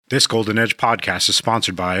This Golden Edge podcast is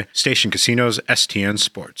sponsored by Station Casinos STN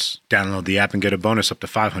Sports. Download the app and get a bonus up to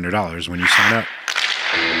 $500 when you sign up.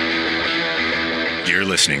 You're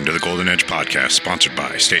listening to the Golden Edge podcast, sponsored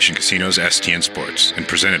by Station Casinos STN Sports and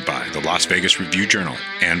presented by the Las Vegas Review-Journal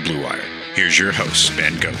and Blue Wire. Here's your host,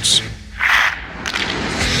 Ben Goetz.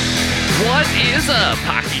 What is up,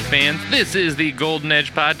 hockey fans? This is the Golden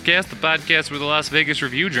Edge podcast, the podcast where the Las Vegas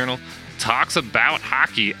Review-Journal talks about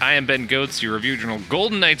hockey. I am Ben Goetz, your Review-Journal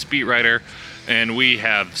Golden Knights beat writer, and we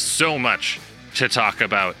have so much to talk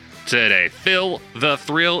about today. Phil the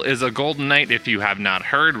Thrill is a Golden Knight. If you have not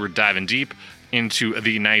heard, we're diving deep into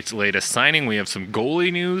the Knights' latest signing. We have some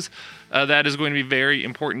goalie news that is going to be very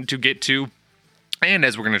important to get to. And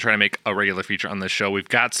as we're going to try to make a regular feature on this show, we've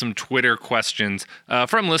got some Twitter questions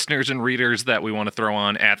from listeners and readers that we want to throw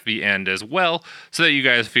on at the end as well, so that you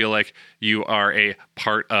guys feel like you are a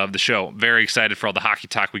part of the show. Very excited for all the hockey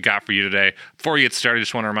talk we got for you today. Before we get started, I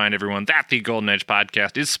just want to remind everyone that the Golden Edge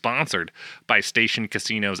podcast is sponsored by Station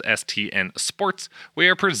Casinos STN Sports. We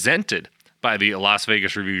are presented by the Las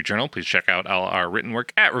Vegas Review-Journal. Please check out all our written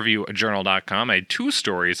work at reviewjournal.com. I had two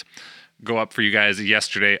stories go up for you guys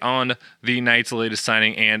yesterday on the Knights' latest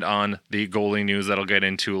signing and on the goalie news that I'll get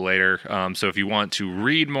into later. So if you want to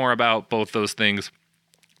read more about both those things,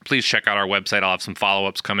 please check out our website. I'll have some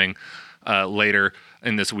follow-ups coming later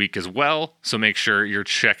in this week as well. So make sure you're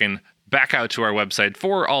checking back out to our website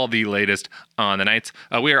for all the latest on the Knights.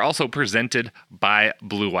 We are also presented by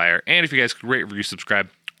Blue Wire. And if you guys could rate, review, subscribe,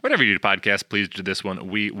 whatever you do to podcast, please do this one.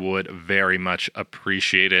 We would very much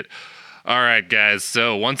appreciate it. All right, guys.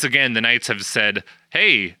 So once again, the Knights have said,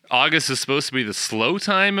 hey, August is supposed to be the slow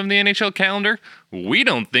time of the NHL calendar. We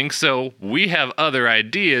don't think so. We have other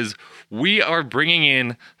ideas. We are bringing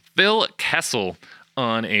in Phil Kessel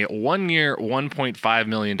on a 1-year, $1.5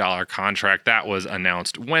 million contract. That was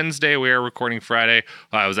announced Wednesday. We are recording Friday.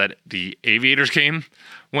 I was at the Aviators game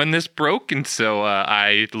when this broke, and so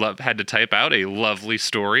I had to type out a lovely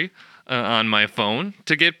story on my phone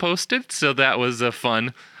to get posted. So that was a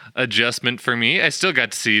fun adjustment for me. I still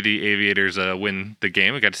got to see the Aviators win the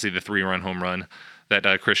game. I got to see the 3-run home run that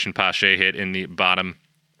Christian Pache hit in the bottom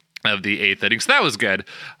of the 8th inning. So that was good.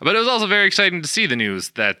 But it was also very exciting to see the news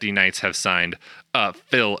that the Knights have signed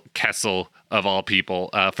Phil Kessel, of all people.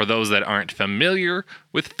 For those that aren't familiar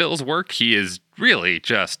with Phil's work, he is really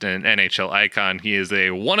just an NHL icon. He is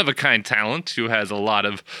a one-of-a-kind talent who has a lot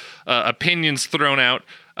of opinions thrown out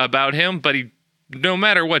about him, but no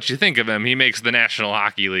matter what you think of him, he makes the National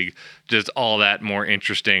Hockey League just all that more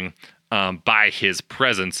interesting by his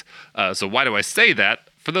presence. So why do I say that?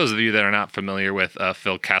 For those of you that are not familiar with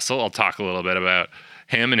Phil Kessel, I'll talk a little bit about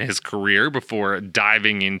him and his career before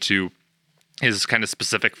diving into his kind of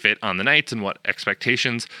specific fit on the Knights and what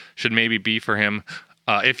expectations should maybe be for him.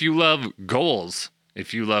 If you love goals,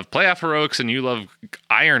 if you love playoff heroics, and you love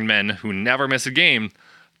Iron Men who never miss a game,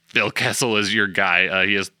 Phil Kessel is your guy.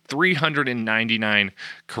 He has 399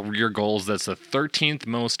 career goals. That's the 13th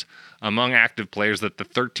most among active players. That's the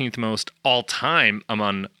 13th most all-time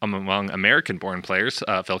among American-born players.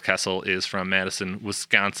 Phil Kessel is from Madison,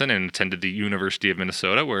 Wisconsin, and attended the University of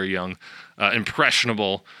Minnesota, where a young,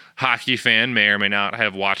 impressionable hockey fan may or may not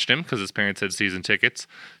have watched him because his parents had season tickets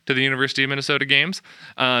to the University of Minnesota games.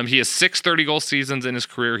 He has 6 30-goal seasons in his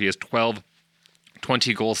career. He has 12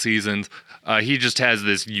 20-goal seasons. He just has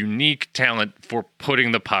this unique talent for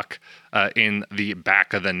putting the puck in the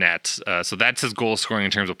back of the net. So that's his goal scoring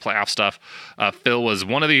in terms of playoff stuff. Phil was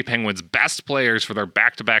one of the Penguins' best players for their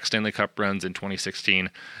back-to-back Stanley Cup runs in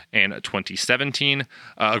 2016 and 2017.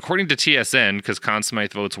 According to TSN, because Conn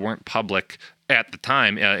Smythe votes weren't public at the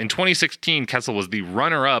time, in 2016, Kessel was the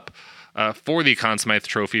runner-up for the Conn Smythe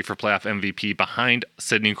Trophy for playoff MVP behind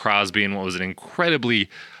Sidney Crosby in what was an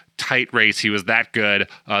incredibly tight race. He was that good.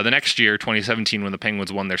 The next year, 2017, when the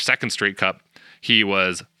Penguins won their second straight cup, he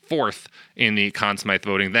was 4th in the Conn Smythe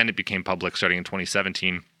voting. Then it became public starting in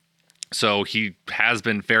 2017. So he has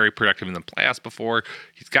been very productive in the playoffs before.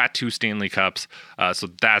 He's got 2 Stanley Cups. So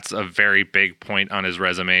that's a very big point on his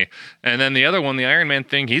resume. And then the other one, the Iron Man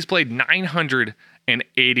thing, he's played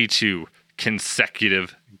 982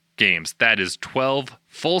 consecutive games. That is 12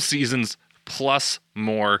 full seasons plus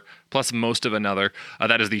more, plus most of another.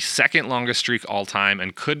 That is the second longest streak all time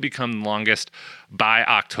and could become the longest by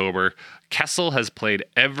October. Kessel has played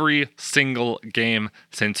every single game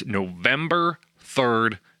since November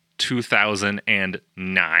 3rd,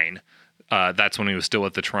 2009. That's when he was still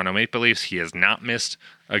with the Toronto Maple Leafs. He has not missed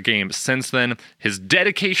a game since then. His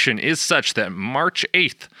dedication is such that March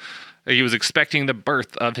 8th, he was expecting the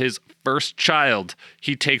birth of his first child.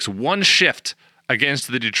 He takes one shift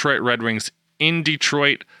against the Detroit Red Wings in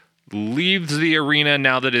Detroit, leaves the arena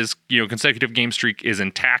now that his consecutive game streak is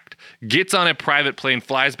intact, gets on a private plane,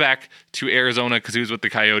 flies back to Arizona because he was with the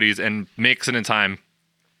Coyotes, and makes it in time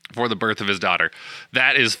for the birth of his daughter.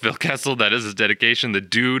 That is Phil Kessel. That is his dedication. The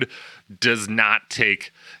dude does not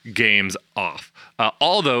take games off.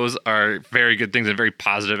 All those are very good things and very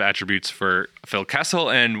positive attributes for Phil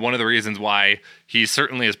Kessel. And one of the reasons why he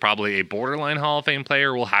certainly is probably a borderline Hall of Fame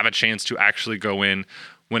player, will have a chance to actually go in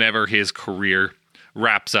whenever his career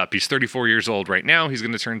wraps up. He's 34 years old right now. He's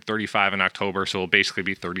going to turn 35 in October. So he'll basically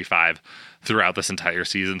be 35 throughout this entire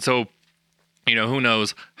season. So, who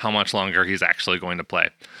knows how much longer he's actually going to play.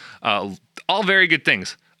 All very good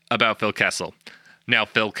things about Phil Kessel. Now,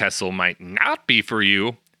 Phil Kessel might not be for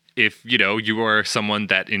you if, you are someone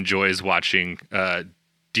that enjoys watching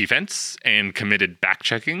defense and committed back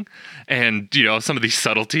checking and, some of these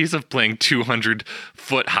subtleties of playing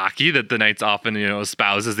 200-foot hockey that the Knights often,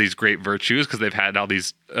 espouse as these great virtues because they've had all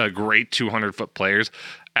these great 200-foot players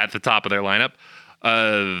at the top of their lineup.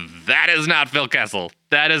 That is not Phil Kessel.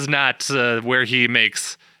 That is not where he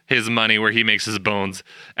makes his money, where he makes his bones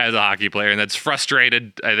as a hockey player. And that's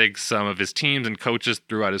frustrated, I think, some of his teams and coaches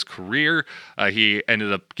throughout his career. He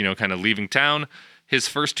ended up, kind of leaving town. His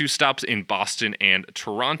first two stops in Boston and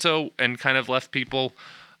Toronto, and kind of left people,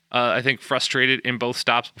 I think, frustrated in both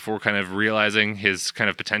stops before kind of realizing his kind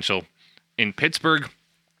of potential in Pittsburgh.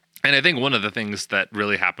 And I think one of the things that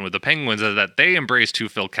really happened with the Penguins is that they embraced who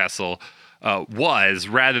Phil Kessel was,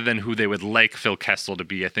 rather than who they would like Phil Kessel to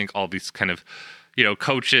be. I think all these kind of,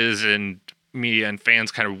 coaches and media and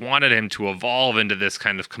fans kind of wanted him to evolve into this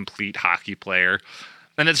kind of complete hockey player.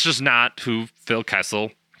 And it's just not who Phil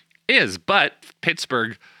Kessel is. But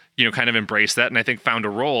Pittsburgh, kind of embraced that, and I think found a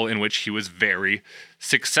role in which he was very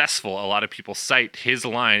successful. A lot of people cite his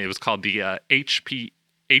line. It was called the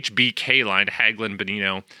HBK line, Hagelin,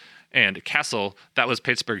 Bonino, and Kessel. That was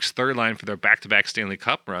Pittsburgh's third line for their back-to-back Stanley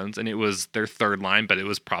Cup runs, and it was their third line, but it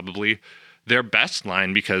was probably their best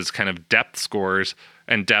line because kind of depth scorers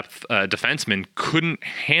and depth defensemen couldn't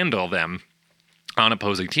handle them on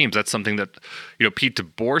opposing teams. That's something that, Pete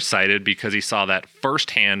DeBoer cited because he saw that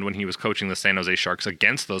firsthand when he was coaching the San Jose Sharks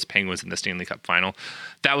against those Penguins in the Stanley Cup final.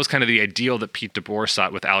 That was kind of the ideal that Pete DeBoer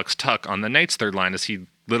sought with Alex Tuch on the Knights' third line, as he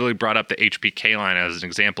literally brought up the HBK line as an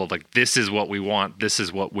example of like, this is what we want. This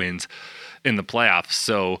is what wins in the playoffs.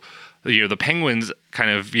 So, the Penguins kind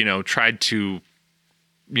of, tried to,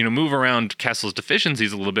 move around Kessel's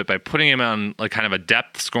deficiencies a little bit by putting him on like kind of a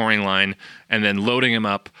depth scoring line and then loading him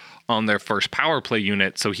up on their first power play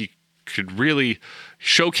unit so he could really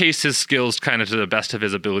showcase his skills kind of to the best of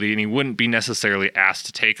his ability, and he wouldn't be necessarily asked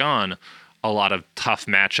to take on a lot of tough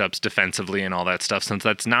matchups defensively and all that stuff, since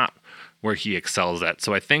that's not where he excels at.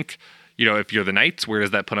 So I think, if you're the Knights, where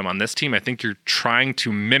does that put him on this team? I think you're trying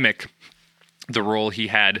to mimic the role he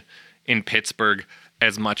had in Pittsburgh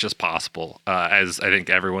as much as possible. As I think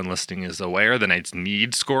everyone listening is aware, the Knights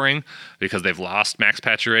need scoring because they've lost Max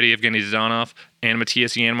Pacioretty, Evgeny Zadonov, and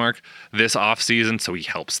Matthias Janmark this offseason, so he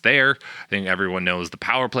helps there. I think everyone knows the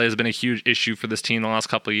power play has been a huge issue for this team the last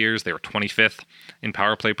couple of years. They were 25th in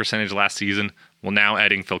power play percentage last season. Well, now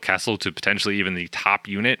adding Phil Kessel to potentially even the top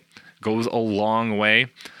unit goes a long way.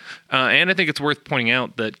 And I think it's worth pointing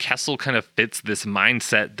out that Kessel kind of fits this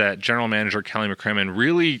mindset that general manager Kelly McCrimmon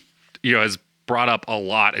really, has brought up a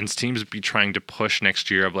lot and seems to be trying to push next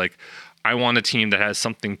year of like, I want a team that has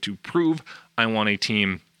something to prove. I want a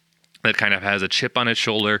team that kind of has a chip on its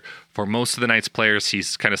shoulder. For most of the Knights players,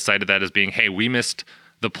 he's kind of cited that as being, hey, we missed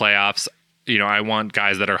the playoffs. I want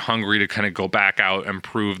guys that are hungry to kind of go back out and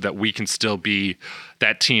prove that we can still be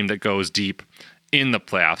that team that goes deep in the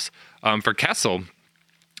playoffs. For Kessel,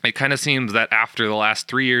 it kind of seems that after the last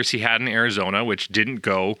 3 years he had in Arizona, which didn't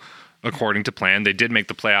go according to plan, they did make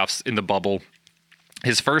the playoffs in the bubble.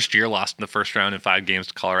 His first year, lost in the first round in 5 games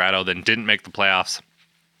to Colorado, then didn't make the playoffs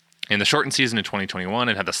in the shortened season in 2021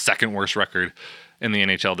 and had the second worst record in the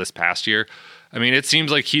NHL this past year. I mean, it seems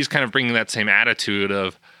like he's kind of bringing that same attitude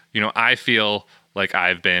of, I feel like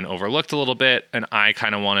I've been overlooked a little bit and I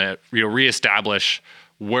kind of want to reestablish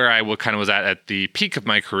where I kind of was at the peak of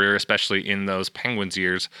my career, especially in those Penguins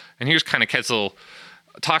years. And here's kind of Kessel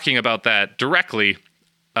talking about that directly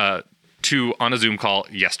on a Zoom call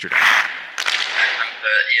yesterday.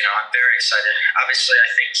 I'm very excited. Obviously, I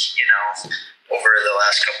think, over the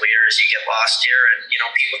last couple of years, you get lost here and,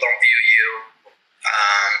 people don't view you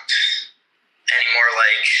anymore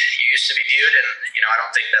like you used to be viewed. And, I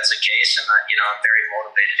don't think that's the case. And, I'm very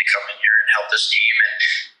motivated to come in here and help this team and,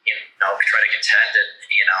 try to contend. And,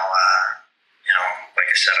 like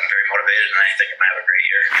I said, I'm very motivated and I think I'm going to have a great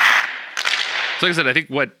year. So like I said, I think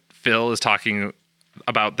what Phil is talking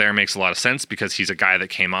about there makes a lot of sense because he's a guy that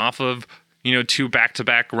came off of, 2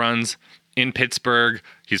 back-to-back runs in Pittsburgh.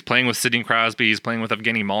 He's playing with Sidney Crosby. He's playing with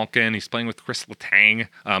Evgeny Malkin. He's playing with Chris Letang,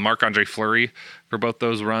 Marc-Andre Fleury for both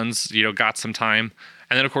those runs, got some time.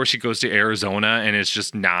 And then, of course, he goes to Arizona, and it's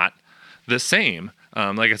just not the same.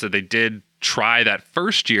 Like I said, they did try that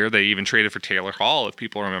first year. They even traded for Taylor Hall, if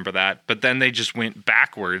people remember that. But then they just went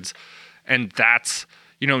backwards. And that's,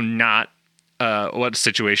 not what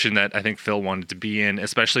situation that I think Phil wanted to be in,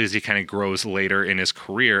 especially as he kind of grows later in his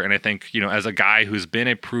career. And I think, as a guy who's been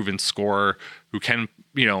a proven scorer, who can,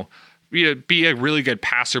 be a really good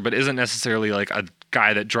passer, but isn't necessarily like a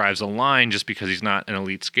guy that drives a line just because he's not an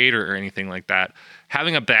elite skater or anything like that.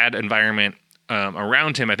 Having a bad environment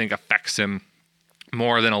around him, I think, affects him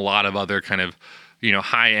more than a lot of other kind of,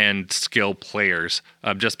 high-end skill players,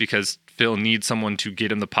 just because Phil needs someone to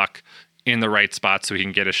get him the puck in the right spot so he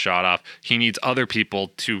can get a shot off. He needs other people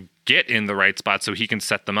to get in the right spot so he can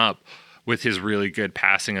set them up with his really good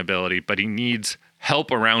passing ability, but he needs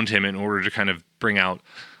help around him in order to kind of bring out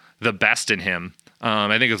the best in him.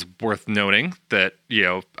 I think it's worth noting that,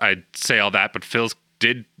 I'd say all that, but Phil's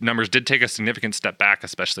numbers did take a significant step back,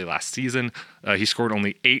 especially last season. He scored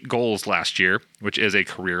only 8 goals last year, which is a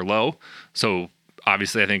career low. So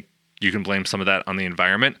obviously I think you can blame some of that on the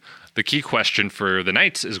environment. The key question for the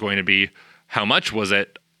Knights is going to be how much was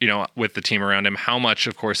it, with the team around him? How much,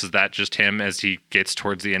 of course, is that just him as he gets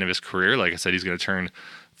towards the end of his career? Like I said, he's going to turn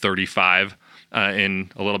 35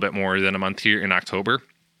 in a little bit more than a month here in October.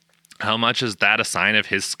 How much is that a sign of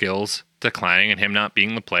his skills declining and him not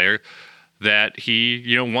being the player that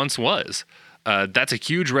he, once was? That's a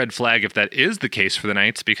huge red flag if that is the case for the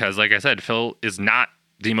Knights, because like I said, Phil is not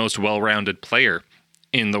the most well-rounded player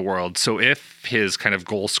in the world. So if his kind of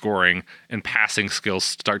goal scoring and passing skills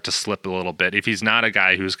start to slip a little bit, if he's not a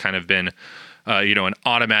guy who's kind of been, an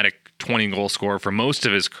automatic 20 goal scorer for most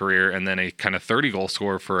of his career and then a kind of 30 goal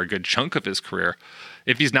scorer for a good chunk of his career,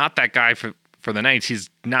 if he's not that guy for the Knights, he's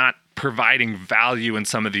not providing value in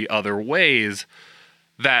some of the other ways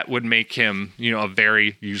that would make him, a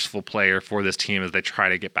very useful player for this team as they try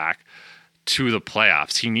to get back to the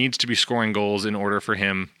playoffs. He needs to be scoring goals in order for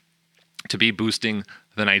him to be boosting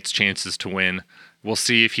the Knights' chances to win. We'll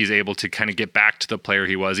see if he's able to kind of get back to the player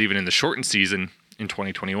he was even in the shortened season in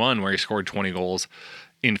 2021, where he scored 20 goals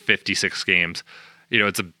in 56 games.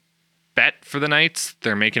 It's a bet for the Knights.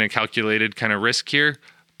 They're making a calculated kind of risk here,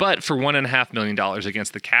 but for $1.5 million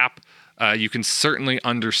against the cap, you can certainly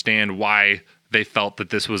understand why they felt that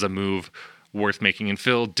this was a move worth making. And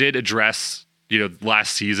Phil did address,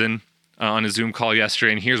 last season on a Zoom call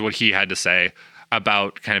yesterday, and here's what he had to say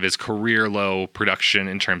about kind of his career low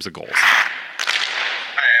production in terms of goals. I've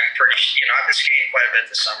been skating quite a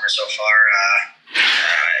bit this summer so far.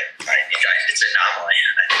 It's an anomaly.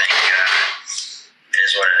 I think it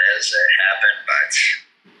is what it is. It happened, but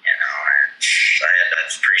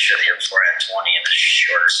I'm pretty sure the year before I had 20 in the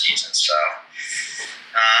shorter season. So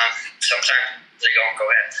sometimes they don't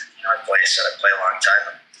go in. I play a long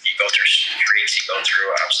time. You go through streaks, you go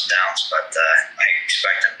through ups and downs, but I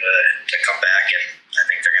expect them to come back, and I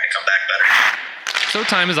think they're going to come back better. So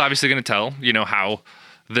time is obviously going to tell, how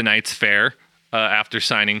the Knights fare after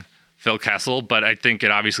signing Phil Kessel, but I think it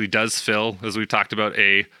obviously does fill, as we've talked about,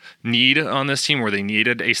 a need on this team where they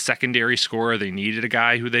needed a secondary scorer. They needed a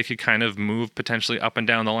guy who they could kind of move potentially up and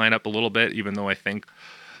down the lineup a little bit, even though I think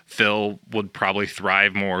Phil would probably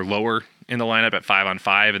thrive more lower in the lineup at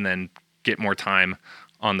 5-on-5 and then get more time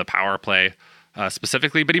on the power play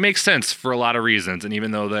specifically. But he makes sense for a lot of reasons, and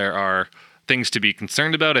even though there are things to be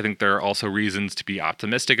concerned about, I think there are also reasons to be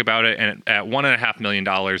optimistic about it. And at $1.5 million,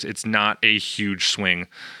 it's not a huge swing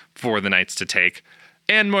for the Knights to take.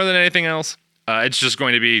 And more than anything else, it's just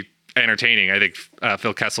going to be entertaining. I think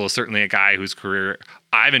Phil Kessel is certainly a guy whose career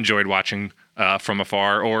I've enjoyed watching from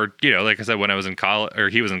afar, or, like I said, when I was in college, or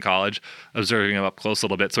he was in college, observing him up close a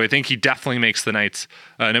little bit. So I think he definitely makes the Knights,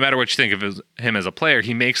 no matter what you think of him as a player,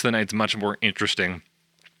 he makes the Knights much more interesting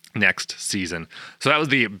next season. So that was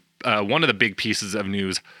the one of the big pieces of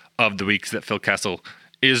news of the week, that Phil Kessel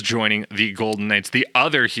is joining the Golden Knights. The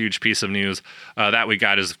other huge piece of news that we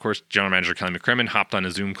got is, of course, General Manager Kelly McCrimmon hopped on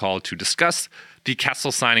a Zoom call to discuss the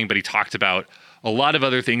Kessel signing, but he talked about a lot of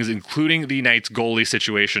other things, including the Knights goalie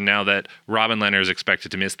situation now that Robin Lehner is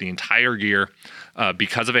expected to miss the entire year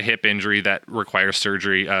because of a hip injury that requires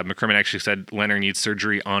surgery. McCrimmon actually said Lehner needs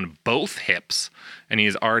surgery on both hips, and he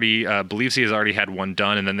has already believes he has already had one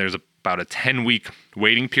done, and then there's about a 10-week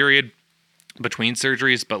waiting period between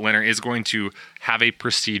surgeries, but Lehner is going to have a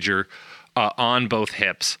procedure on both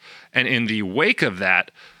hips. And in the wake of that,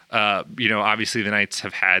 Obviously the Knights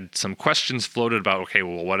have had some questions floated about, okay,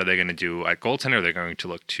 well, what are they going to do at goaltender? Are they going to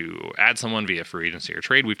look to add someone via free agency or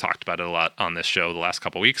trade? We've talked about it a lot on this show the last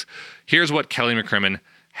couple of weeks. Here's what Kelly McCrimmon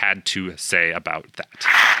had to say about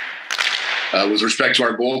that. With respect to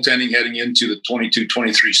our goaltending heading into the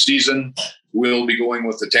 22-23 season, we'll be going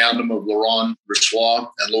with the tandem of Laurent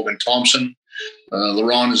Brossoit and Logan Thompson.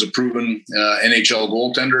 Laurent is a proven NHL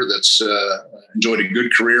goaltender that's enjoyed a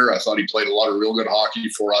good career. I thought he played a lot of real good hockey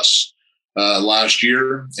for us last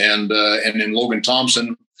year. And in Logan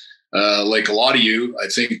Thompson, like a lot of you, I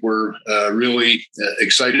think we're really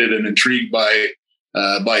excited and intrigued by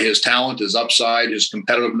his talent, his upside, his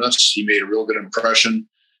competitiveness. He made a real good impression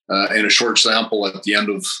in a short sample at the end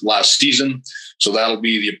of last season. So that'll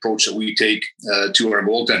be the approach that we take to our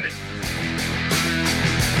goaltending.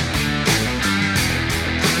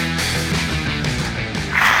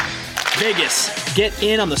 Vegas, get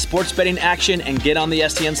in on the sports betting action and get on the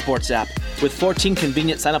STN Sports app. With 14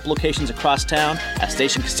 convenient sign-up locations across town at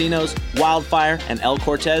Station Casinos, Wildfire, and El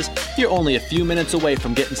Cortez, you're only a few minutes away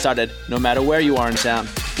from getting started, no matter where you are in town.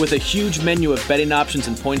 With a huge menu of betting options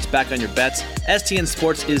and points back on your bets, STN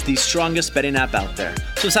Sports is the strongest betting app out there.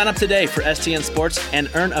 So sign up today for STN Sports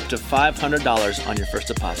and earn up to $500 on your first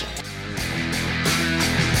deposit.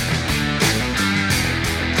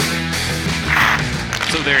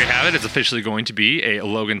 So there you have it. It's officially going to be a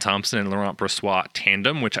Logan Thompson and Laurent Brossoit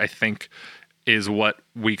tandem, which I think is what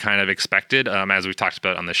we kind of expected. As we've talked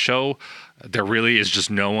about on the show, there really is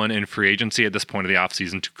just no one in free agency at this point of the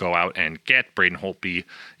offseason to go out and get. Braden Holtby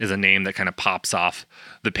is a name that kind of pops off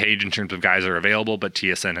the page in terms of guys that are available, but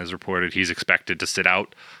TSN has reported he's expected to sit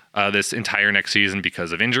out this entire next season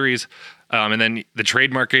because of injuries. And then the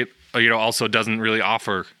trade market, also doesn't really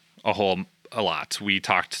offer a lot. We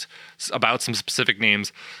talked about some specific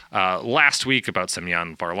names last week about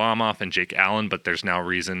Semyon Varlamov and Jake Allen, but there's now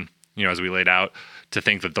reason, as we laid out, to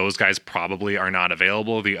think that those guys probably are not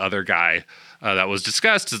available. The other guy that was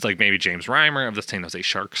discussed is like maybe James Reimer of the San Jose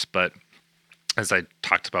Sharks, but as I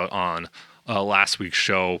talked about on last week's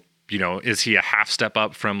show, is he a half step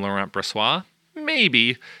up from Laurent Brossoit?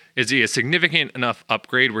 Maybe. Is he a significant enough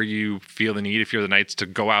upgrade where you feel the need, if you're the Knights, to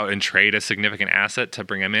go out and trade a significant asset to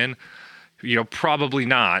bring him in? Probably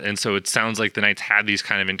not. And so it sounds like the Knights had these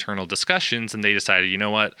kind of internal discussions and they decided, you know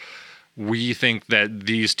what, we think that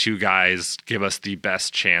these two guys give us the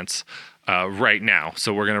best chance right now.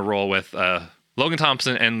 So we're going to roll with Logan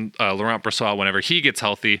Thompson and Laurent Brossoit whenever he gets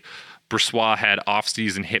healthy. Brossoit had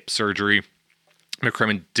off-season hip surgery.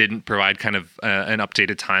 McCrimmon didn't provide kind of an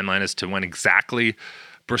updated timeline as to when exactly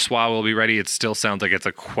Brossoit will be ready. It still sounds like it's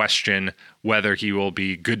a question whether he will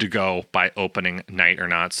be good to go by opening night or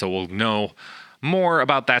not. So we'll know more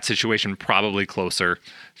about that situation probably closer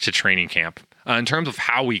to training camp. In terms of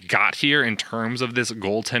how we got here, in terms of this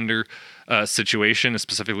goaltender situation,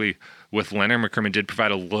 specifically with Leonard, McCrimmon did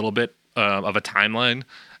provide a little bit of a timeline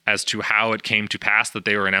as to how it came to pass that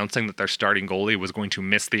they were announcing that their starting goalie was going to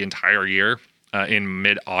miss the entire year in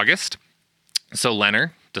mid-August. So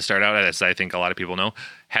Leonard, to start out, as I think a lot of people know,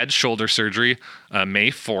 had shoulder surgery May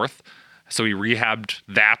 4th. So he rehabbed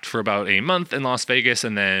that for about a month in Las Vegas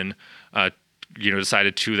and then,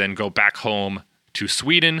 decided to then go back home to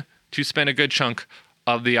Sweden to spend a good chunk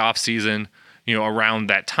of the offseason. Around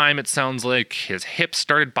that time, it sounds like his hip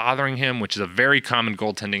started bothering him, which is a very common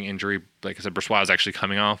goaltending injury. Like I said, Brossoit was actually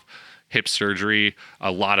coming off hip surgery.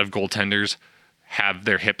 A lot of goaltenders have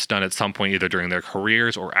their hips done at some point, either during their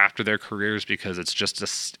careers or after their careers, because it's just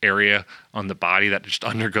this area on the body that just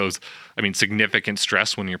undergoes, significant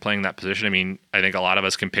stress when you're playing that position. I think a lot of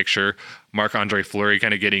us can picture Marc-Andre Fleury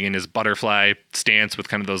kind of getting in his butterfly stance with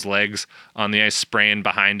kind of those legs on the ice spraying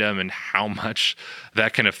behind him and how much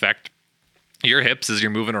that can affect your hips as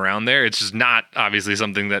you're moving around there. It's just not obviously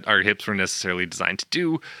something that our hips were necessarily designed to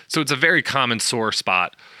do. So it's a very common sore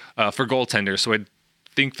spot for goaltenders. So I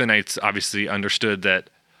think the Knights obviously understood that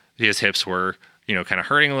his hips were, kind of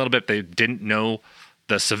hurting a little bit. They didn't know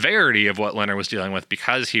the severity of what Leonard was dealing with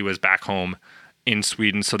because he was back home in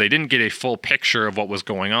Sweden. So they didn't get a full picture of what was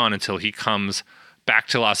going on until he comes back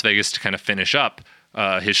to Las Vegas to kind of finish up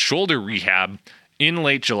his shoulder rehab in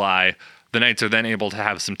late July. The Knights are then able to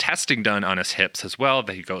have some testing done on his hips as well.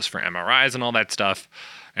 That he goes for MRIs and all that stuff.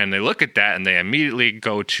 And they look at that and they immediately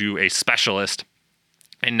go to a specialist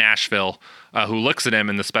in Nashville who looks at him,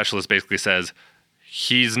 and the specialist basically says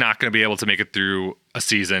he's not going to be able to make it through a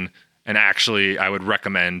season. And actually, I would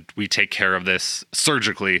recommend we take care of this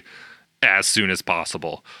surgically as soon as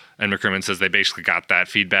possible. And McCrimmon says they basically got that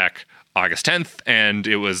feedback August 10th, and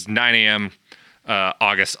it was 9 a.m.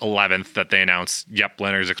 August 11th that they announced,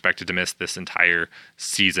 Leonard's expected to miss this entire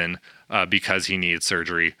season because he needs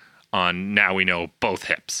surgery on, now we know, both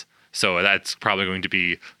hips. So that's probably going to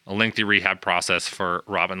be a lengthy rehab process for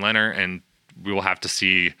Robin Lehner, and we will have to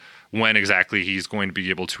see when exactly he's going to be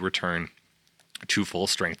able to return to full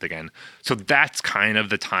strength again. So that's kind of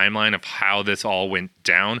the timeline of how this all went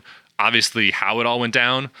down. Obviously, how it all went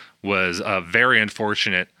down was very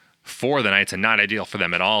unfortunate for the Knights and not ideal for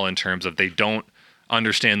them at all, in terms of they don't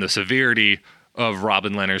understand the severity of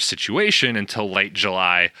Robin Lehner's situation until late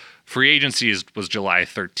July. Free agency was July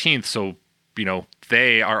 13th, so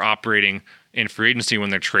they are operating in free agency when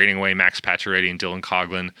they're trading away Max Pacioretty and Dylan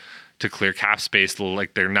Coghlan to clear cap space.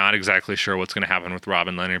 Like, they're not exactly sure what's going to happen with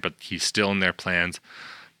Robin Lehner, but he's still in their plans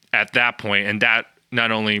at that point. And that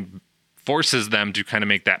not only forces them to kind of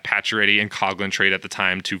make that Pacioretty and Coghlan trade at the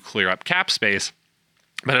time to clear up cap space,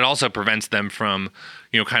 but it also prevents them from,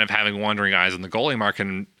 kind of having wandering eyes on the goalie market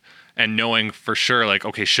and knowing for sure, like,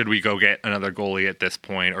 okay, should we go get another goalie at this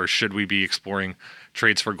point, or should we be exploring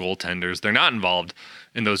trades for goaltenders? They're not involved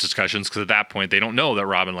in those discussions because at that point they don't know that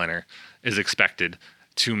Robin Lehner is expected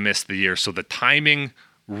to miss the year. So the timing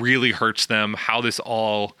really hurts them. How this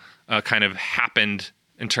all kind of happened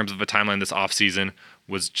in terms of a timeline this offseason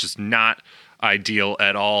was just not ideal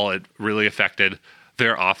at all. It really affected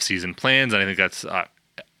their offseason plans, and I think that's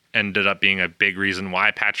ended up being a big reason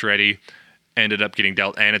why Pacioretty ended up getting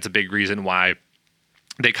dealt, and it's a big reason why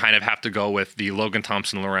they kind of have to go with the Logan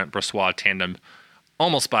Thompson-Laurent Brossoit tandem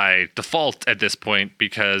almost by default at this point,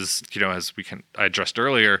 because, as I addressed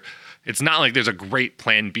earlier, it's not like there's a great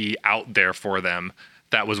plan B out there for them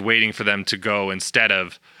that was waiting for them to go instead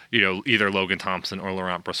of, either Logan Thompson or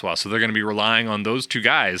Laurent Brossoit. So they're going to be relying on those two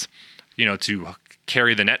guys, to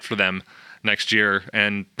carry the net for them next year.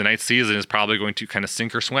 And the Knights season is probably going to kind of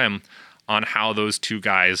sink or swim on how those two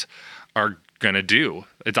guys are going to do.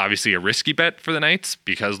 It's obviously a risky bet for the Knights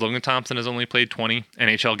because Logan Thompson has only played 20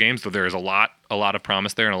 NHL games, though there is a lot of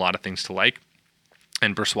promise there and a lot of things to like.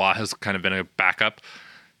 And Brossoit has kind of been a backup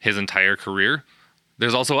his entire career.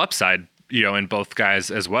 There's also upside, in both guys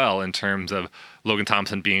as well, in terms of Logan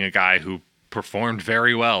Thompson being a guy who performed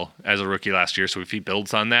very well as a rookie last year. So if he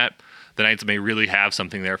builds on that, the Knights may really have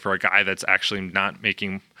something there for a guy that's actually not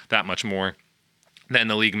making that much more than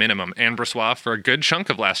the league minimum. And Brossoit, for a good chunk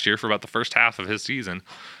of last year, for about the first half of his season,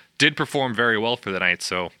 did perform very well for the Knights.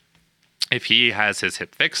 So if he has his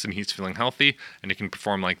hip fixed and he's feeling healthy and he can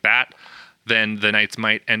perform like that, then the Knights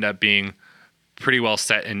might end up being pretty well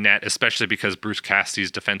set in net, especially because Bruce Cassidy's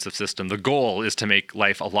defensive system, the goal is to make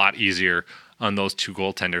life a lot easier on those two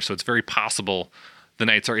goaltenders. So it's very possible the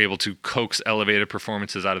Knights are able to coax elevated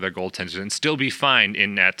performances out of their goaltenders and still be fine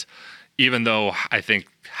in net, even though I think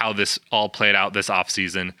how this all played out this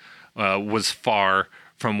offseason was far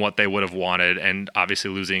from what they would have wanted. And obviously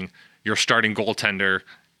losing your starting goaltender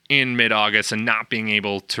in mid-August and not being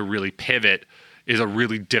able to really pivot is a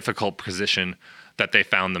really difficult position that they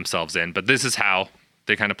found themselves in. But this is how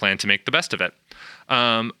they kind of plan to make the best of it.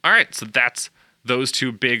 All right, so that's those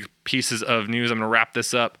two big pieces of news. I'm going to wrap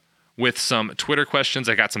this up with some Twitter questions.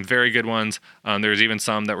 I got some very good ones. There's even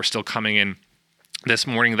some that were still coming in this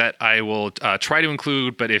morning that I will try to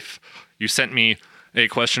include, but if you sent me a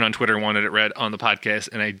question on Twitter and wanted it read on the podcast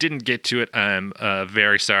and I didn't get to it, I'm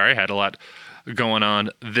very sorry. I had a lot going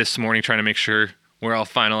on this morning trying to make sure we're all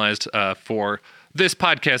finalized for this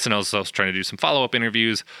podcast, and also trying to do some follow-up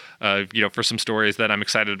interviews, for some stories that I'm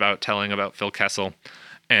excited about telling about Phil Kessel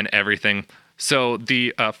and everything. So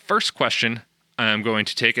the first question I'm going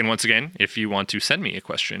to take, and once again, if you want to send me a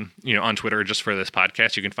question, on Twitter just for this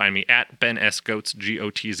podcast, you can find me at Ben S. Goetz,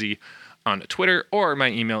 G-O-T-Z on Twitter, or my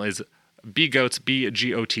email is bgoetz,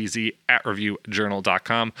 B-G-O-T-Z,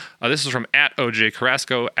 @reviewjournal.com. This is from @OJ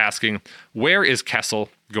Carrasco asking, where is Kessel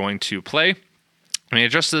going to play? I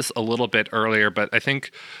addressed this a little bit earlier, but I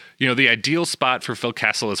think, the ideal spot for Phil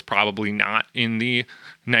Kessel is probably not in the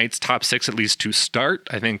Knights' top six, at least to start.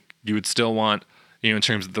 I think you would still want, in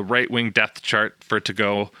terms of the right wing depth chart, for it to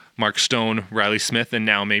go Mark Stone, Riley Smith, and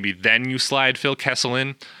now maybe then you slide Phil Kessel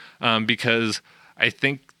in, because I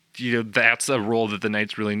think, that's a role that the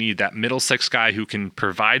Knights really need, that middle six guy who can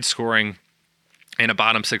provide scoring in a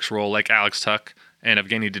bottom six role like Alex Tuch and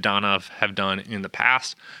Evgeny Dadonov have done in the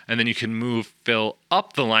past. And then you can move Phil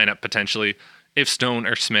up the lineup potentially if Stone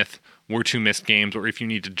or Smith were to miss games, or if you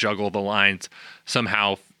need to juggle the lines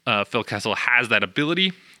somehow. Phil Kessel has that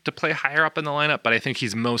ability to play higher up in the lineup, but I think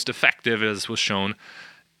he's most effective, as was shown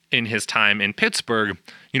in his time in Pittsburgh,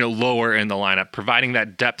 lower in the lineup, providing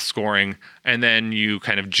that depth scoring, and then you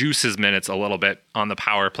kind of juice his minutes a little bit on the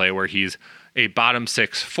power play, where he's a bottom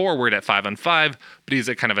six forward at 5-on-5, but he's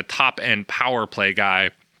a kind of a top end power play guy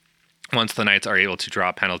once the Knights are able to draw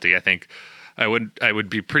a penalty. I think I would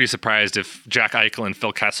be pretty surprised if Jack Eichel and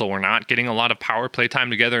Phil Kessel were not getting a lot of power play time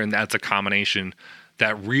together, and that's a combination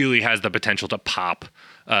that really has the potential to pop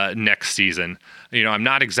next season. I'm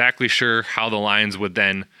not exactly sure how the lines would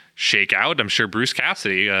then shake out. I'm sure Bruce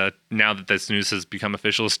Cassidy, now that this news has become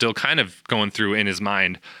official, is still kind of going through in his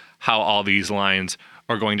mind how all these lines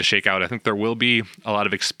are going to shake out. I think there will be a lot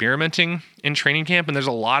of experimenting in training camp, and there's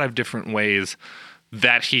a lot of different ways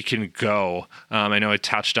that he can go. I know I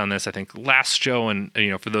touched on this, I think, last show, and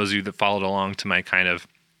for those of you that followed along to my kind of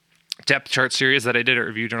depth chart series that I did at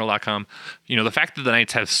reviewjournal.com, the fact that the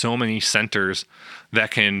Knights have so many centers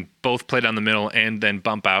that can both play down the middle and then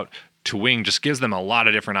bump out to wing just gives them a lot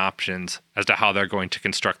of different options as to how they're going to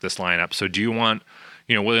construct this lineup. So do you want,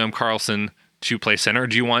 William Karlsson to play center, or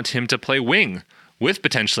do you want him to play wing with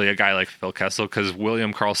potentially a guy like Phil Kessel? Because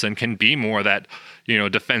William Karlsson can be more that,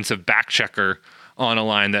 defensive back checker on a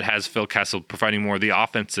line that has Phil Kessel providing more of the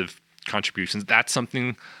offensive contributions. That's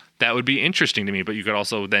something that would be interesting to me. But you could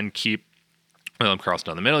also then keep William Karlsson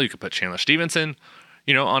on the middle. You could put Chandler Stevenson,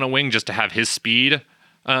 on a wing just to have his speed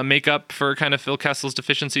make up for kind of Phil Kessel's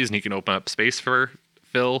deficiencies, and he can open up space for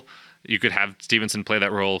Phil. You could have Stevenson play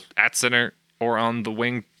that role at center or on the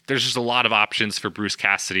wing. There's just a lot of options for Bruce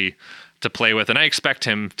Cassidy to play with, and I expect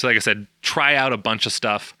him to, like I said, try out a bunch of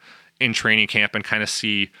stuff in training camp and kind of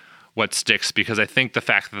see what sticks, because I think the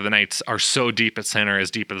fact that the Knights are so deep at center, as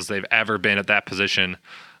deep as they've ever been at that position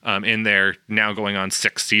in their now going on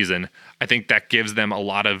 6th season, I think that gives them a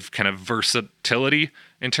lot of kind of versatility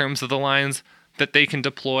in terms of the lines that they can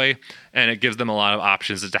deploy, and it gives them a lot of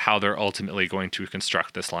options as to how they're ultimately going to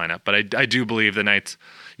construct this lineup. But I do believe the Knights,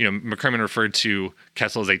 McCrimmon referred to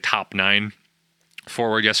Kessel as a top 9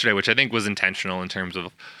 forward yesterday, which I think was intentional in terms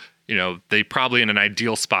of, they probably in an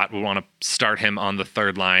ideal spot would want to start him on the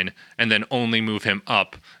third line and then only move him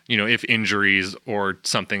up, if injuries or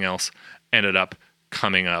something else ended up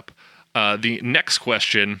coming up. The next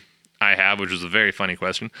question I have, which is a very funny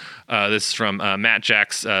question, this is from Matt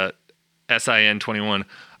Jacks, SIN21.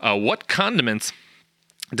 What condiments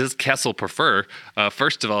does Kessel prefer?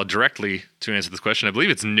 First of all, directly to answer this question, I believe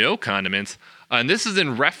it's no condiments. And this is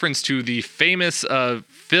in reference to the famous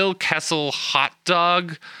Phil Kessel hot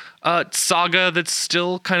dog saga that's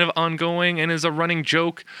still kind of ongoing and is a running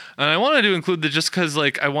joke. And I wanted to include that just because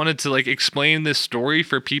I wanted to explain this story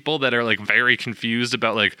for people that are very confused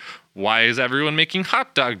about why is everyone making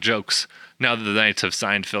hot dog jokes now that the Knights have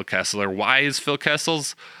signed Phil Kessel, or why is Phil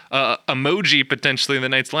Kessel's emoji potentially in the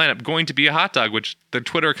Knights lineup going to be a hot dog, which their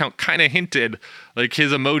Twitter account kind of hinted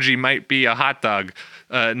his emoji might be a hot dog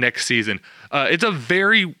next season. It's a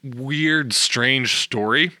very weird, strange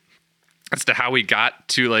story as to how we got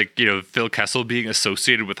to Phil Kessel being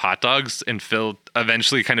associated with hot dogs and Phil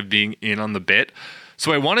eventually kind of being in on the bit.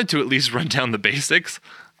 So I wanted to at least run down the basics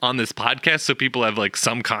on this podcast so people have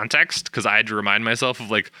some context, because I had to remind myself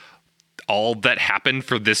of all that happened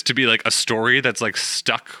for this to be a story that's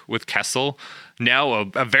stuck with Kessel now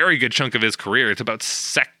a very good chunk of his career. It's about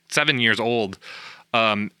 7 years old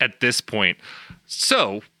at this point.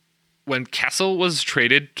 So when Kessel was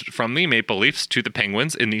traded from the Maple Leafs to the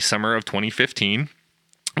Penguins in the summer of 2015,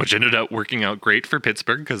 which ended up working out great for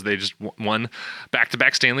Pittsburgh because they just won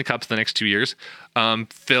back-to-back Stanley Cups the next 2 years,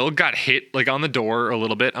 Phil got hit on the door a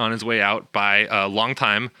little bit on his way out by a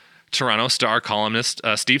longtime Toronto Star columnist,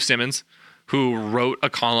 Steve Simmons, who wrote a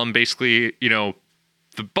column basically,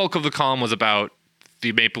 the bulk of the column was about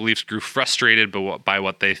the Maple Leafs grew frustrated by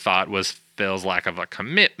what they thought was Phil's lack of a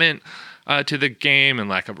commitment to the game and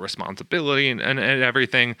lack of responsibility and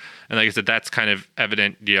everything. And like I said, that's kind of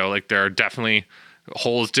evident, there are definitely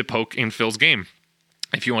holes to poke in Phil's game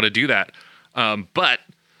if you want to do that. But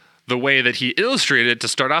the way that he illustrated it to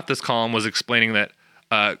start off this column was explaining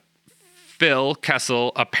that Phil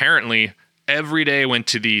Kessel apparently every day went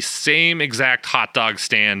to the same exact hot dog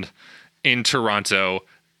stand in Toronto,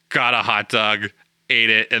 got a hot dog, ate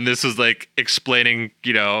it, and this was explaining,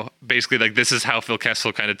 basically this is how Phil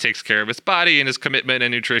Kessel kind of takes care of his body and his commitment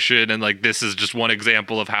and nutrition, and this is just one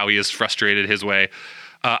example of how he has frustrated his way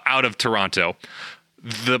out of Toronto.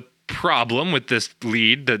 The problem with this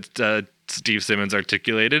lead that Steve Simmons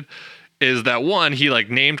articulated is that, one, he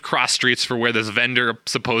named cross streets for where this vendor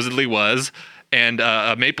supposedly was, and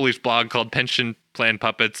a Maple Leafs blog called Pension Plan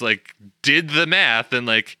Puppets did the math, and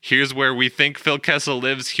here's where we think Phil Kessel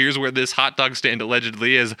lives, here's where this hot dog stand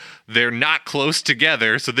allegedly is. They're not close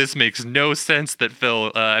together, so this makes no sense that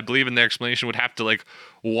Phil, I believe in their explanation, would have to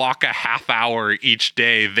walk a half hour each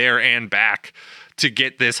day there and back to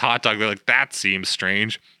get this hot dog. They're that seems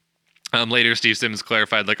strange. Later, Steve Simmons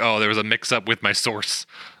clarified there was a mix-up with my source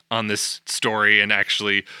on this story, and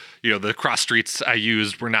actually, the cross streets I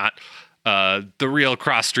used were not the real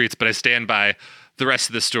cross streets, but I stand by the rest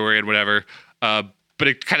of the story and whatever. But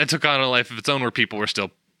it kind of took on a life of its own where people were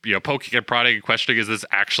still, poking and prodding and questioning, is this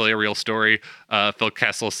actually a real story? Phil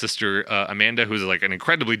Kessel's sister, Amanda, who's like an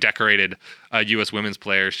incredibly decorated U.S. women's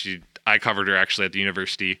player. I covered her actually at the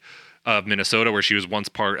University of Minnesota, where she was once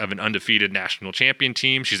part of an undefeated national champion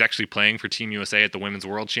team. She's actually playing for Team USA at the Women's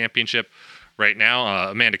World Championship right now.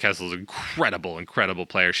 Amanda Kessel is an incredible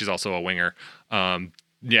player. She's also a winger.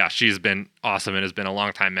 She's been awesome and has been a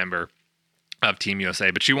longtime member of Team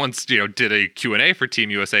USA, but she once, did a Q&A for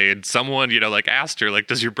Team USA, and someone, asked her,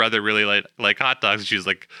 does your brother really like hot dogs? And she's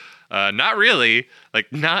like, not really,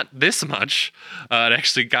 not this much. And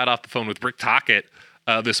actually got off the phone with Rick Tocchet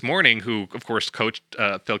this morning, who, of course, coached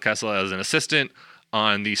Phil Kessel as an assistant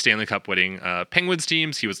on the Stanley Cup winning Penguins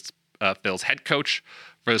teams. He was Phil's head coach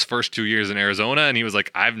for his first 2 years in Arizona, and he was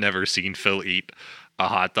like, I've never seen Phil eat a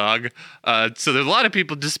hot dog. So there's a lot of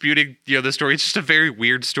people disputing, the story. It's just a very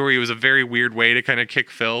weird story. It was a very weird way to kind of kick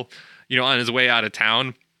Phil, on his way out of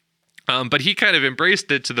town. But he kind of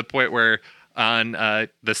embraced it to the point where on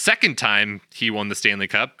the second time he won the Stanley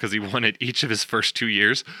Cup, because he won it each of his first 2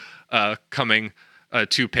 years coming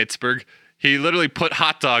to Pittsburgh, he literally put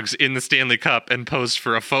hot dogs in the Stanley Cup and posed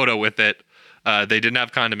for a photo with it. They didn't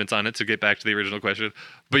have condiments on it, to get back to the original question.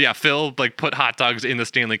 But yeah, Phil put hot dogs in the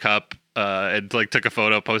Stanley Cup and took a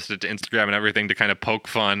photo, posted it to Instagram and everything to kind of poke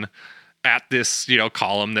fun at this,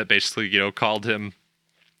 column that basically, called him,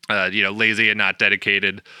 lazy and not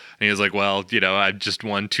dedicated. And he was like, well, I just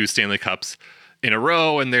won 2 Stanley Cups in a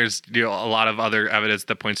row. And there's, a lot of other evidence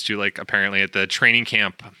that points to apparently at the training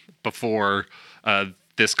camp before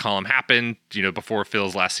this column happened, before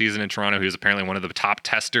Phil's last season in Toronto, he was apparently one of the top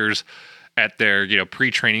testers at their,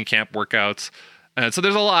 pre-training camp workouts. So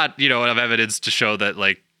there's a lot, of evidence to show that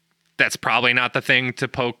that's probably not the thing to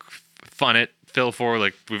poke fun at Phil for.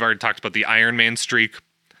 We've already talked about the Iron Man streak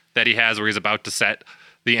that he has, where he's about to set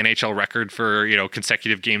the NHL record for,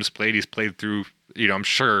 consecutive games played. He's played through, I'm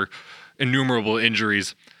sure, innumerable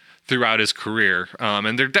injuries throughout his career.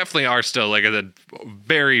 And there definitely are still, like I said,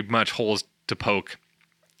 very much holes to poke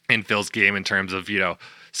in Phil's game in terms of,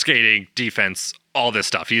 skating, defense, all this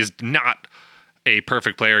stuff. He's not a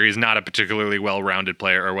perfect player. He's not a particularly well-rounded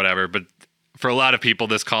player or whatever, but for a lot of people,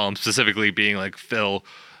 this column specifically being Phil,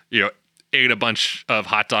 ate a bunch of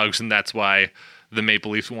hot dogs, and that's why the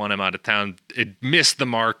Maple Leafs won him out of town. It missed the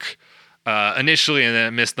mark initially, and then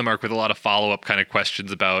it missed the mark with a lot of follow-up kind of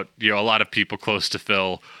questions about, a lot of people close to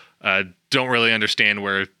Phil don't really understand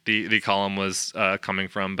where the column was coming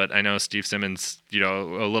from. But I know Steve Simmons, a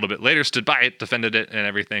little bit later stood by it, defended it and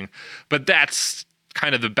everything. But that's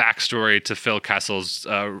kind of the backstory to Phil Kessel's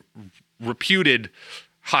reputed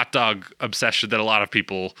hot dog obsession that a lot of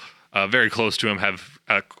people very close to him have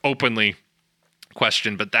openly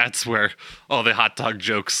questioned. But that's where all the hot dog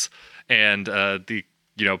jokes and the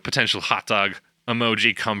potential hot dog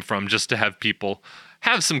emoji come from, just to have people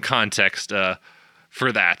have some context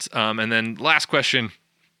for that. And then last question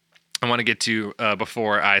I want to get to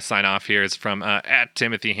before I sign off here is from at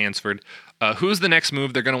Timothy Hansford. Who's the next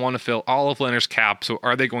move they're going to want to fill all of Leonard's cap? So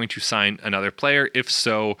are they going to sign another player? If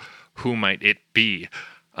so, who might it be?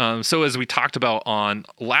 So as we talked about on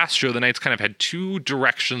last show, the Knights kind of had 2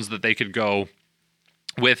 directions that they could go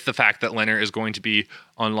with the fact that Leonard is going to be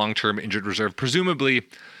on long-term injured reserve, presumably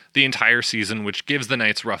the entire season, which gives the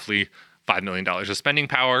Knights roughly $5 million of spending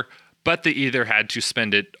power. But they either had to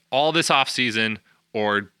spend it all this offseason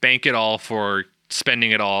or bank it all for spending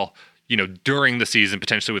it all, during the season,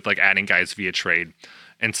 potentially with adding guys via trade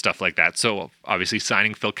and stuff like that. So obviously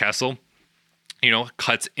signing Phil Kessel,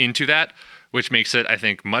 cuts into that, which makes it, I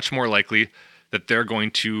think, much more likely that they're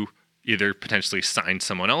going to either potentially sign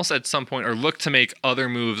someone else at some point or look to make other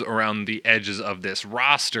moves around the edges of this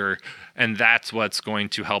roster. And that's what's going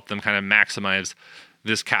to help them kind of maximize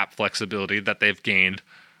this cap flexibility that they've gained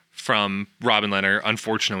from Robin Lehner,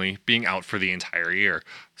 unfortunately, being out for the entire year.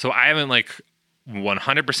 So I haven't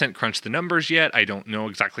 100% crunched the numbers yet. I don't know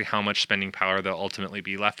exactly how much spending power they'll ultimately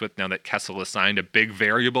be left with now that Kessel is signed. A big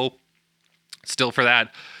variable still for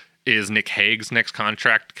that is Nick Hague's next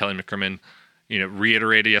contract. Kelly McCrimmon,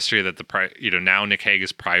 reiterated yesterday that now Nick Hague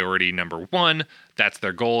is priority number 1. That's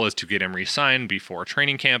their goal, is to get him re-signed before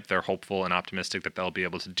training camp. They're hopeful and optimistic that they'll be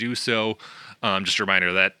able to do so. Just a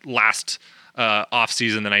reminder that last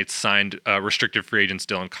offseason, the Knights signed restricted free agents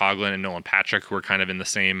Dylan Coghlan and Nolan Patrick, who are kind of in the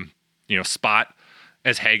same spot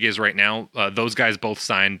as Hague is right now. Those guys both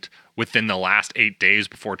signed within the last 8 days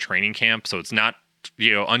before training camp, so it's not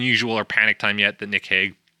unusual or panic time yet that Nick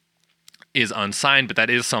Hague is unsigned, but that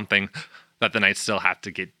is something that the Knights still have to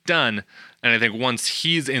get done. And I think once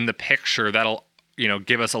he's in the picture, that'll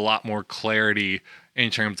give us a lot more clarity in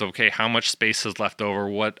terms of, okay, how much space is left over?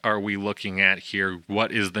 What are we looking at here?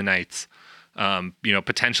 What is the Knights,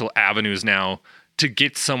 potential avenues now to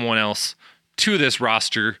get someone else to this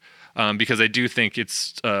roster? Because I do think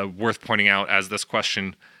it's worth pointing out, as this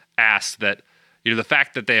question asked, that the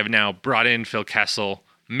fact that they have now brought in Phil Kessel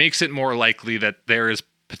makes it more likely that there is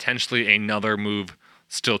potentially another move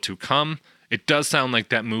still to come. It does sound like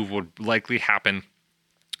that move would likely happen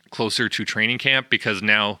closer to training camp, because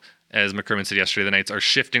now, as McCrimmon said yesterday, the Knights are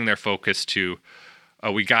shifting their focus to,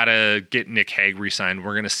 we got to get Nick Hague re-signed.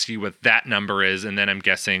 We're going to see what that number is. And then I'm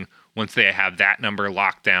guessing once they have that number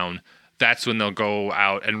locked down, that's when they'll go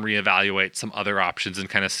out and reevaluate some other options and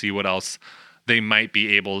kind of see what else they might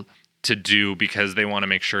be able to do, because they want to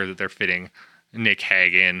make sure that they're fitting Nick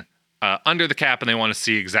Hague in under the cap, and they want to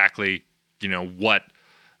see exactly, what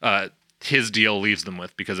his deal leaves them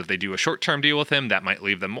with, because if they do a short-term deal with him, that might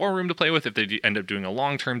leave them more room to play with. If they end up doing a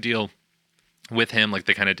long-term deal with him, like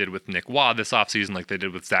they kind of did with Nick Waugh this offseason, like they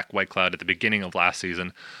did with Zach Whitecloud at the beginning of last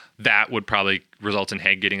season, that would probably result in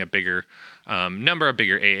Hague getting a bigger number, a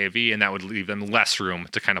bigger AAV, and that would leave them less room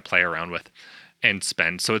to kind of play around with and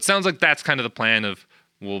spend. So it sounds like that's kind of the plan of,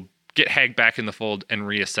 we'll get Hague back in the fold and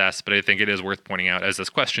reassess. But I think it is worth pointing out, as this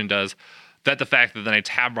question does, that the fact that the Knights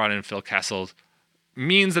have brought in Phil Kessel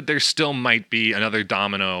means that there still might be another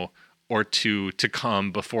domino or two to come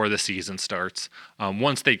before the season starts,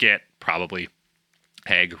 once they get probably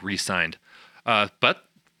Hague re-signed. But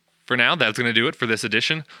for now, that's going to do it for this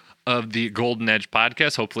edition of the Golden Edge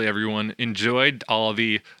podcast. Hopefully everyone enjoyed all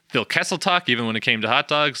the Phil Kessel talk, even when it came to hot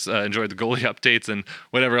dogs, enjoyed the goalie updates and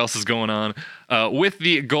whatever else is going on with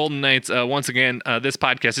the Golden Knights. Once again, this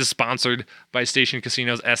podcast is sponsored by Station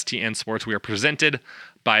Casinos STN Sports. We are presented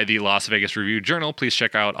by the Las Vegas Review-Journal. Please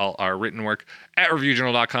check out all our written work at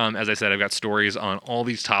reviewjournal.com. As I said, I've got stories on all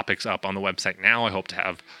these topics up on the website now. I hope to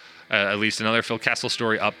have at least another Phil Kessel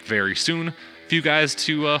story up very soon for you guys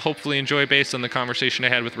to hopefully enjoy, based on the conversation I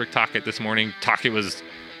had with Rick Tocchet this morning. Tocchet was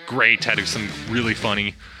great, had some really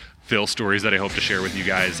funny Phil stories that I hope to share with you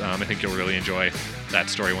guys. I think you'll really enjoy that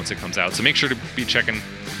story once it comes out. So make sure to be checking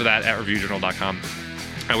for that at reviewjournal.com.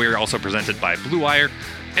 We are also presented by Blue Wire.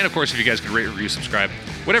 And of course, if you guys could rate, review, subscribe,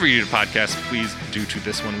 whatever you do to podcasts, please do to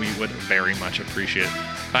this one. We would very much appreciate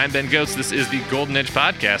it. I'm Ben Goetz. This is the Golden Edge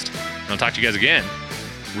Podcast. And I'll talk to you guys again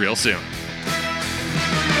real soon.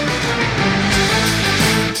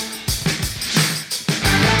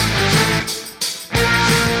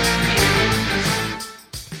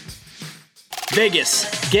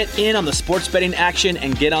 Vegas, get in on the sports betting action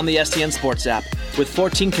and get on the STN Sports app. With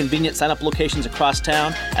 14 convenient sign-up locations across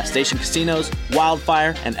town at Station Casinos,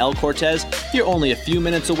 Wildfire, and El Cortez, you're only a few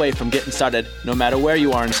minutes away from getting started, no matter where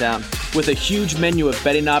you are in town. With a huge menu of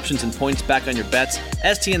betting options and points back on your bets,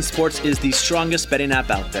 STN Sports is the strongest betting app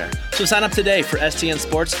out there. So sign up today for STN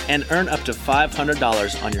Sports and earn up to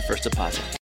 $500 on your first deposit.